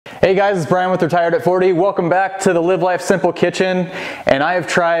Hey guys, it's Brian with Retired at 40. Welcome back to the Live Life Simple kitchen. And I have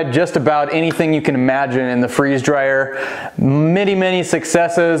tried just about anything you can imagine in the freeze dryer. Many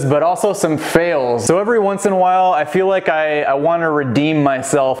successes, but also some fails. So every once in a while, I feel like I want to redeem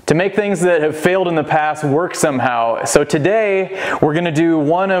myself to make things that have failed in the past work somehow. So today, we're gonna do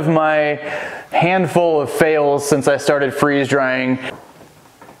one of my handful of fails since I started freeze drying.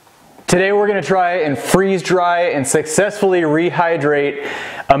 Today we're going to try and freeze dry and successfully rehydrate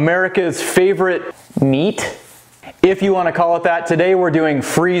America's favorite meat, if you want to call it that. Today we're doing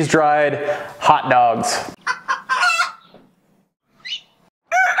freeze dried hot dogs.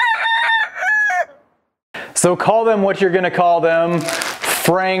 So call them what you're going to call them: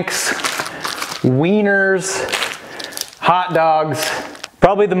 Franks, wieners, hot dogs.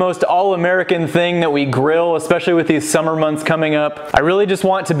 Probably the most all-American thing that we grill, especially with these summer months coming up. I really just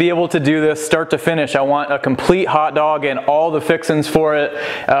want to be able to do this start to finish. I want a complete hot dog and all the fixings for it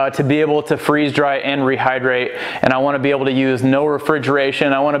to be able to freeze dry and rehydrate. And I want to be able to use no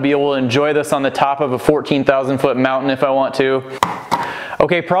refrigeration. I want to be able to enjoy this on the top of a 14,000 foot mountain if I want to.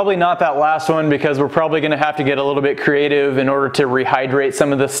 Okay, probably not that last one because we're probably gonna have to get a little bit creative in order to rehydrate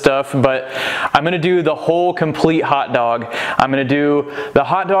some of this stuff, but I'm gonna do the whole complete hot dog. I'm gonna do the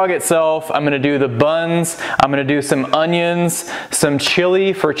hot dog itself, I'm gonna do the buns, I'm gonna do some onions, some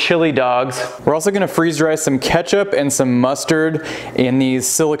chili for chili dogs. We're also gonna freeze dry some ketchup and some mustard in these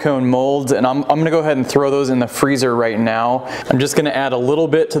silicone molds, and I'm gonna go ahead and throw those in the freezer right now. I'm just gonna add a little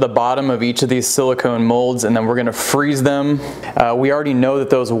bit to the bottom of each of these silicone molds, and then we're gonna freeze them. We already know that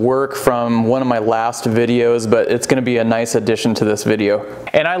those work from one of my last videos, but it's going to be a nice addition to this video.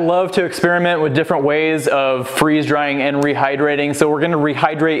 And I love to experiment with different ways of freeze drying and rehydrating, so we're going to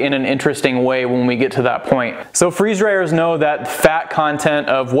rehydrate in an interesting way when we get to that point. So freeze dryers know that fat content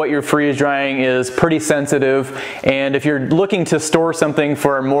of what you're freeze drying is pretty sensitive, and if you're looking to store something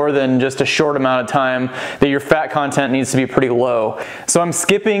for more than just a short amount of time, that your fat content needs to be pretty low. So I'm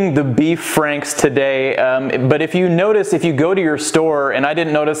skipping the beef Franks today, but if you notice, if you go to your store, and I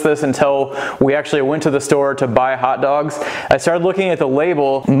didn't notice this until we actually went to the store to buy hot dogs, I started looking at the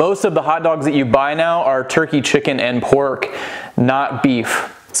label. Most of the hot dogs that you buy now are turkey, chicken, and pork, not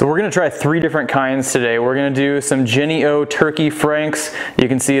beef. So we're gonna try 3 different kinds today. We're gonna do some Jenny O turkey Franks. You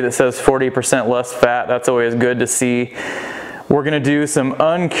can see that says 40% less fat. That's always good to see. We're gonna do some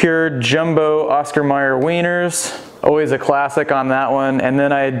uncured jumbo Oscar Mayer wieners. Always a classic on that one. And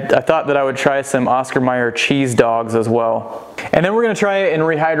then I thought that I would try some Oscar Mayer cheese dogs as well. And then we're gonna try and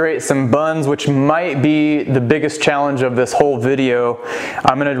rehydrate some buns, which might be the biggest challenge of this whole video.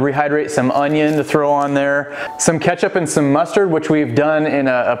 I'm gonna rehydrate some onion to throw on there, some ketchup and some mustard, which we've done in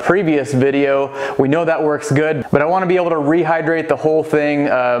a previous video. We know that works good, but I wanna be able to rehydrate the whole thing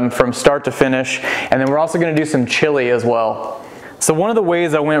from start to finish. And then we're also gonna do some chili as well. So one of the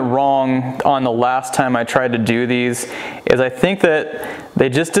ways I went wrong on the last time I tried to do these is I think that they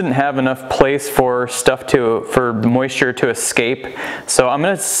just didn't have enough place for for moisture to escape. So I'm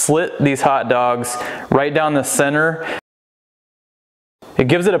gonna slit these hot dogs right down the center. It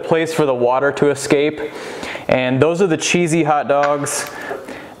gives it a place for the water to escape. And those are the cheesy hot dogs.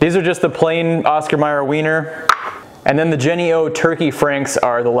 These are just the plain Oscar Mayer wiener. And then the Jenny O turkey Franks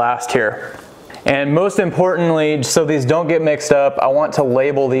are the last here. And most importantly, so these don't get mixed up, I want to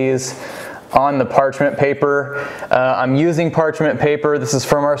label these on the parchment paper. I'm using parchment paper. This is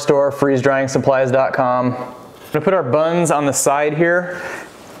from our store, freezedryingsupplies.com. I'm gonna put our buns on the side here,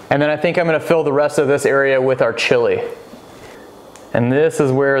 and then I think I'm gonna fill the rest of this area with our chili. And this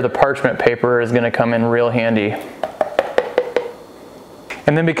is where the parchment paper is gonna come in real handy.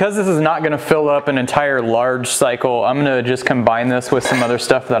 And then because this is not gonna fill up an entire large cycle, I'm gonna just combine this with some other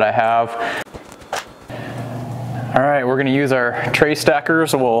stuff that I have. All right, we're gonna use our tray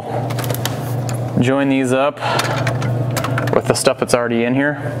stackers. We'll join these up with the stuff that's already in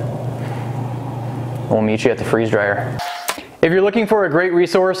here. We'll meet you at the freeze dryer. If you're looking for a great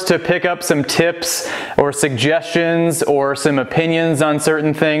resource to pick up some tips or suggestions or some opinions on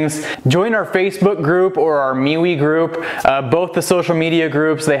certain things, join our Facebook group or our MEWE group. Both the social media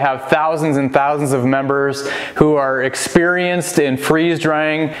groups, they have thousands and thousands of members who are experienced in freeze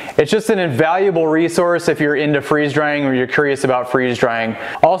drying. It's just an invaluable resource if you're into freeze drying or you're curious about freeze drying.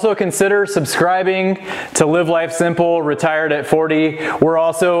 Also consider subscribing to Live Life Simple, Retired at 40. We're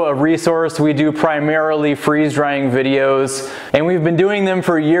also a resource. We do primarily freeze drying videos, and we've been doing them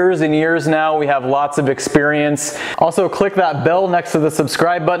for years and years now. We have lots of experience. Also, click that bell next to the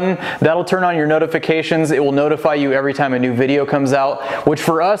subscribe button. That'll turn on your notifications. It will notify you every time a new video comes out, which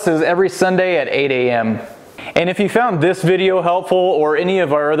for us is every Sunday at 8 a.m. And if you found this video helpful or any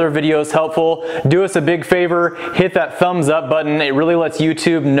of our other videos helpful, do us a big favor, hit that thumbs up button. It really lets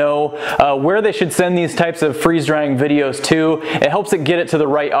YouTube know where they should send these types of freeze drying videos to. It helps it get it to the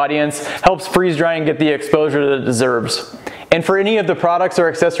right audience, helps freeze drying get the exposure that it deserves. And for any of the products or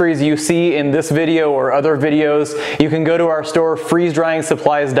accessories you see in this video or other videos, you can go to our store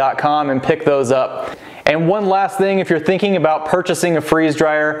freezedryingsupplies.com and pick those up. And one last thing, if you're thinking about purchasing a freeze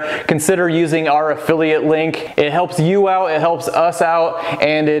dryer, consider using our affiliate link. It helps you out, it helps us out,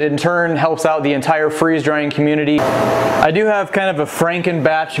 and it in turn helps out the entire freeze drying community. I do have kind of a Franken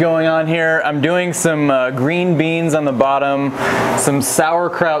batch going on here. I'm doing some green beans on the bottom, some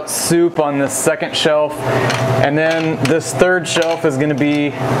sauerkraut soup on this second shelf, and then this third shelf is going to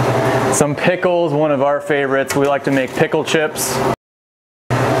be some pickles, one of our favorites. We like to make pickle chips.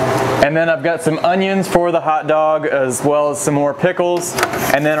 And then I've got some onions for the hot dog, as well as some more pickles.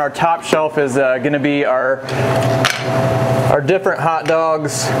 And then our top shelf is going to be our different hot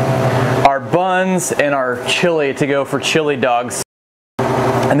dogs, our buns, and our chili to go for chili dogs.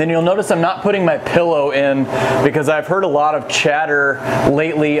 And then you'll notice I'm not putting my pillow in because I've heard a lot of chatter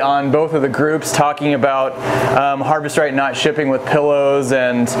lately on both of the groups talking about Harvestright not shipping with pillows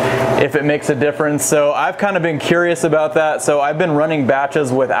and if it makes a difference. So I've kind of been curious about that. So I've been running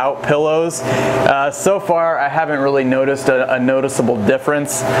batches without pillows. So far I haven't really noticed a noticeable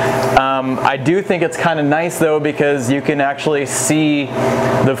difference. I do think it's kind of nice though because you can actually see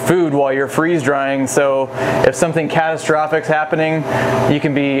the food while you're freeze drying. So if something catastrophic's happening, you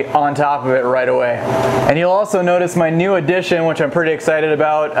can be on top of it right away. And you'll also notice my new addition, which I'm pretty excited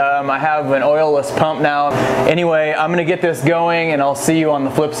about. I have an oilless pump now. Anyway, I'm gonna get this going and I'll see you on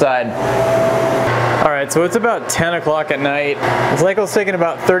the flip side. Alright, so it's about 10 o'clock at night. The cycle's taken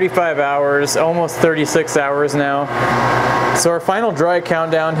about 35 hours, almost 36 hours now. So our final dry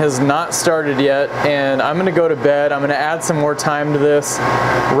countdown has not started yet, and I'm gonna go to bed. I'm gonna add some more time to this.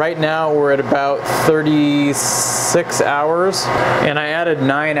 Right now we're at about 36 hours, and I added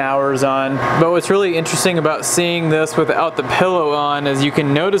 9 hours on. But what's really interesting about seeing this without the pillow on is you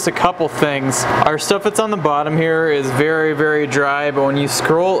can notice a couple things. Our stuff that's on the bottom here is very, very dry, but when you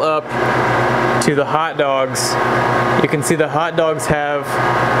scroll up to the hot dogs, you can see the hot dogs have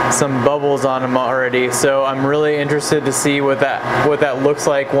some bubbles on them already. So I'm really interested to see what that looks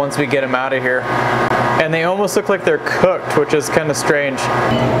like once we get them out of here. And they almost look like they're cooked, which is kind of strange.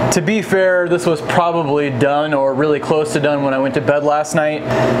 To be fair, this was probably done or really close to done when I went to bed last night.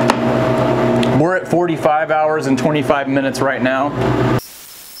 We're at 45 hours and 25 minutes right now.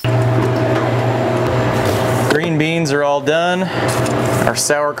 Green beans are all done. Our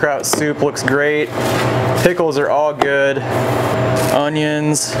sauerkraut soup looks great. Pickles are all good.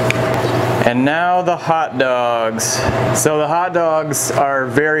 Onions. And now the hot dogs. So the hot dogs are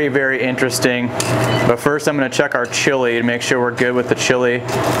very, very interesting. But first I'm going to check our chili to make sure we're good with the chili.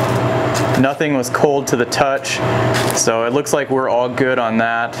 Nothing was cold to the touch, so it looks like we're all good on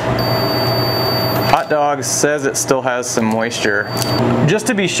that. Hot dogs says it still has some moisture. Just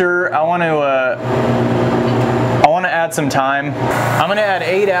to be sure, I want to add some time. I'm going to add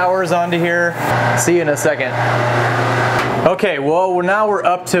 8 hours onto here. See you in a second. Okay, well now we're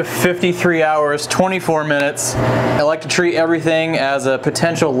up to 53 hours, 24 minutes. I like to treat everything as a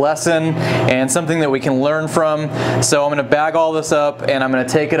potential lesson and something that we can learn from. So I'm gonna bag all this up and I'm gonna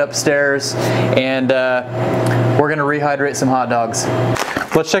take it upstairs and we're gonna rehydrate some hot dogs.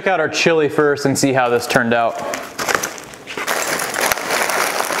 Let's check out our chili first and see how this turned out.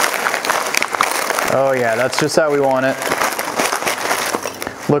 Oh yeah, that's just how we want it.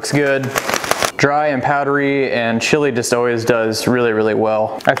 Looks good. Dry and powdery, and chili just always does really, really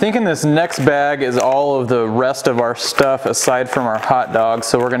well. I think in this next bag is all of the rest of our stuff aside from our hot dogs.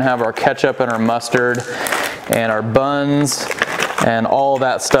 So we're gonna have our ketchup and our mustard and our buns and all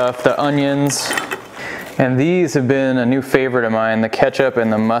that stuff, the onions. And these have been a new favorite of mine, the ketchup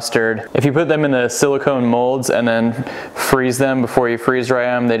and the mustard. If you put them in the silicone molds and then freeze them before you freeze dry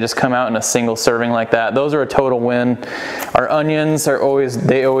them, they just come out in a single serving like that. Those are a total win. Our onions are always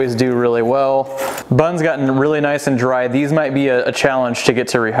do really well. Buns gotten really nice and dry. These might be a challenge to get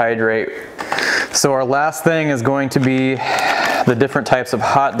to rehydrate. So our last thing is going to be the different types of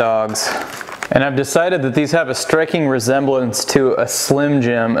hot dogs. And I've decided that these have a striking resemblance to a Slim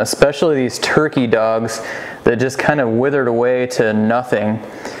Jim, especially these turkey dogs that just kind of withered away to nothing.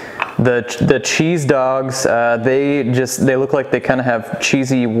 The cheese dogs, they look like they kind of have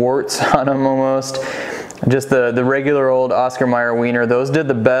cheesy warts on them almost. Just the regular old Oscar Mayer wiener, those did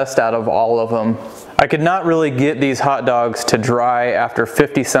the best out of all of them. I could not really get these hot dogs to dry after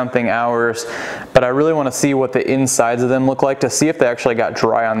 50-something hours, but I really want to see what the insides of them look like to see if they actually got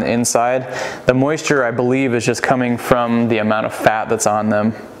dry on the inside. The moisture, I believe, is just coming from the amount of fat that's on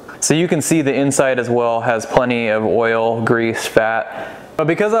them. So you can see the inside as well has plenty of oil, grease, fat. But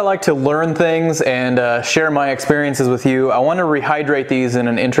because I like to learn things and share my experiences with you, I want to rehydrate these in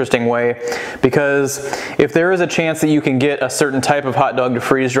an interesting way, because if there is a chance that you can get a certain type of hot dog to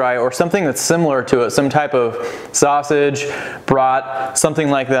freeze dry or something that's similar to it, some type of sausage, brat,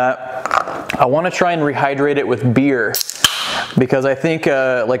 something like that, I want to try and rehydrate it with beer. Because I think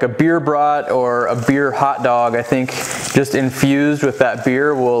like a beer brat or a beer hot dog, I think just infused with that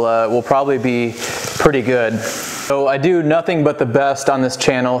beer will probably be pretty good. So I do nothing but the best on this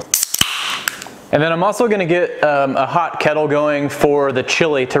channel. And then I'm also going to get a hot kettle going for the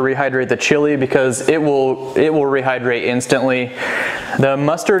chili to rehydrate the chili, because it will rehydrate instantly. The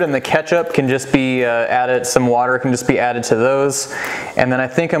mustard and the ketchup can just be added, some water can just be added to those. And then I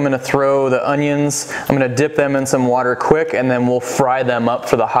think I'm going to throw the onions, I'm going to dip them in some water quick, and then we'll fry them up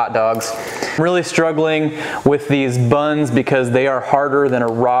for the hot dogs. I'm really struggling with these buns because they are harder than a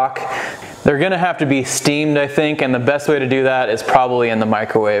rock. They're going to have to be steamed, I think, and the best way to do that is probably in the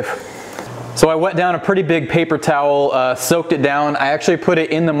microwave. So I wet down a pretty big paper towel, soaked it down. I actually put it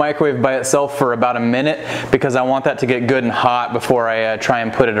in the microwave by itself for about a minute because I want that to get good and hot before I try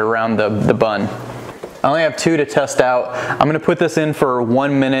and put it around the bun. I only have 2 to test out. I'm going to put this in for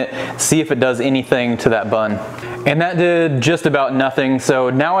 1 minute, see if it does anything to that bun. And that did just about nothing. So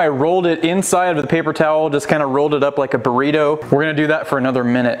now I rolled it inside of the paper towel, just kind of rolled it up like a burrito. We're going to do that for another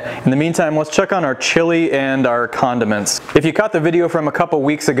minute. In the meantime, let's check on our chili and our condiments. If you caught the video from a couple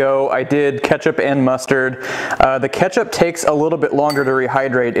weeks ago, I did ketchup and mustard. The ketchup takes a little bit longer to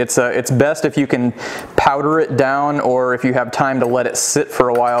rehydrate. It's best if you can powder it down or if you have time to let it sit for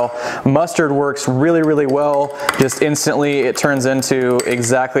a while. Mustard works really well. Just instantly it turns into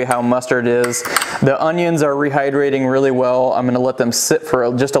exactly how mustard is. The onions are rehydrating really well. I'm going to let them sit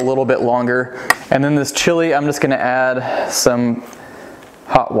for just a little bit longer. And then this chili, I'm just going to add some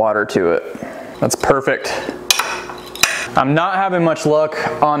hot water to it. That's perfect. I'm not having much luck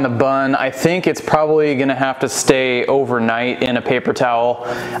on the bun. I think it's probably going to have to stay overnight in a paper towel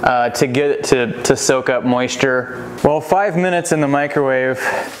to get it to soak up moisture. Well, 5 minutes in the microwave,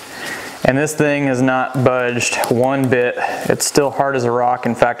 and this thing has not budged one bit. It's still hard as a rock.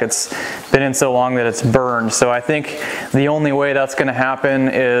 In fact, it's been in so long that it's burned. So I think the only way that's going to happen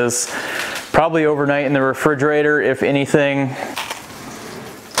is probably overnight in the refrigerator, if anything.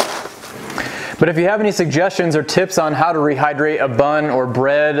 But if you have any suggestions or tips on how to rehydrate a bun or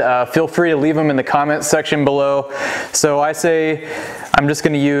bread, feel free to leave them in the comments section below. So I say I'm just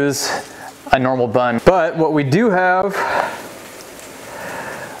going to use a normal bun. But what we do have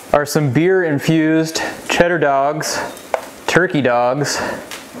are some beer infused cheddar dogs, turkey dogs,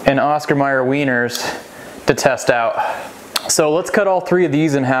 and Oscar Mayer wieners to test out. So let's cut all 3 of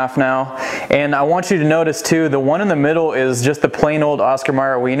these in half now. And I want you to notice too, the one in the middle is just the plain old Oscar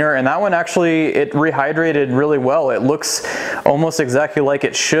Mayer wiener, and that one actually, it rehydrated really well. It looks almost exactly like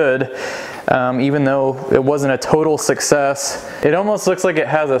it should, even though it wasn't a total success. It almost looks like it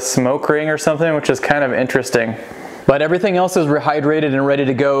has a smoke ring or something, which is kind of interesting. But everything else is rehydrated and ready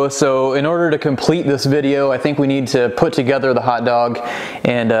to go, so in order to complete this video, I think we need to put together the hot dog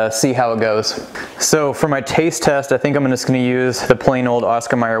and see how it goes. So for my taste test, I think I'm just going to use the plain old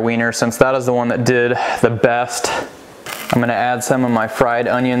Oscar Mayer wiener, since that is the one that did the best. I'm going to add some of my fried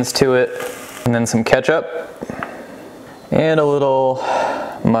onions to it, and then some ketchup, and a little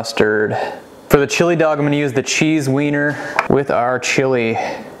mustard. For the chili dog, I'm going to use the cheese wiener with our chili.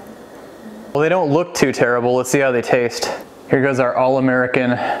 Well, they don't look too terrible. Let's see how they taste. Here goes our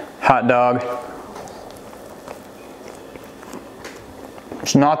all-American hot dog.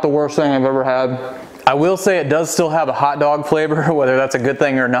 It's not the worst thing I've ever had. I will say it does still have a hot dog flavor, whether that's a good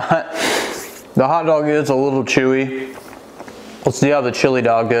thing or not. The hot dog is a little chewy. Let's see how the chili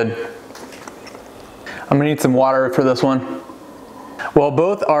dog did. I'm gonna need some water for this one. Well,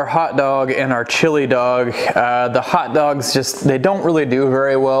 both our hot dog and our chili dog, the hot dogs they don't really do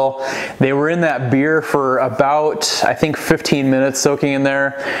very well. They were in that beer for about, I think, 15 minutes soaking in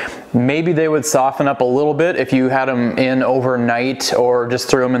there. Maybe they would soften up a little bit if you had them in overnight or just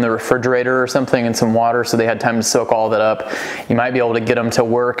threw them in the refrigerator or something in some water so they had time to soak all that up. You might be able to get them to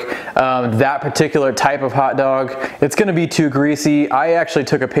work. That particular type of hot dog, it's gonna be too greasy. I actually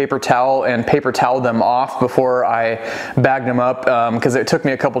took a paper towel and paper toweled them off before I bagged them up because it took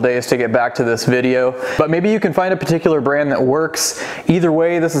me a couple days to get back to this video. But maybe you can find a particular brand that works. Either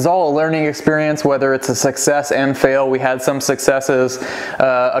way, this is all a learning experience, whether it's a success and fail. We had some successes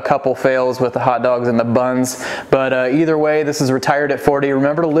a couple couple fails with the hot dogs and the buns. But either way, this is Retired at 40.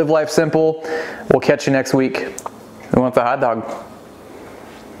 Remember to live life simple. We'll catch you next week. Who wants a hot dog?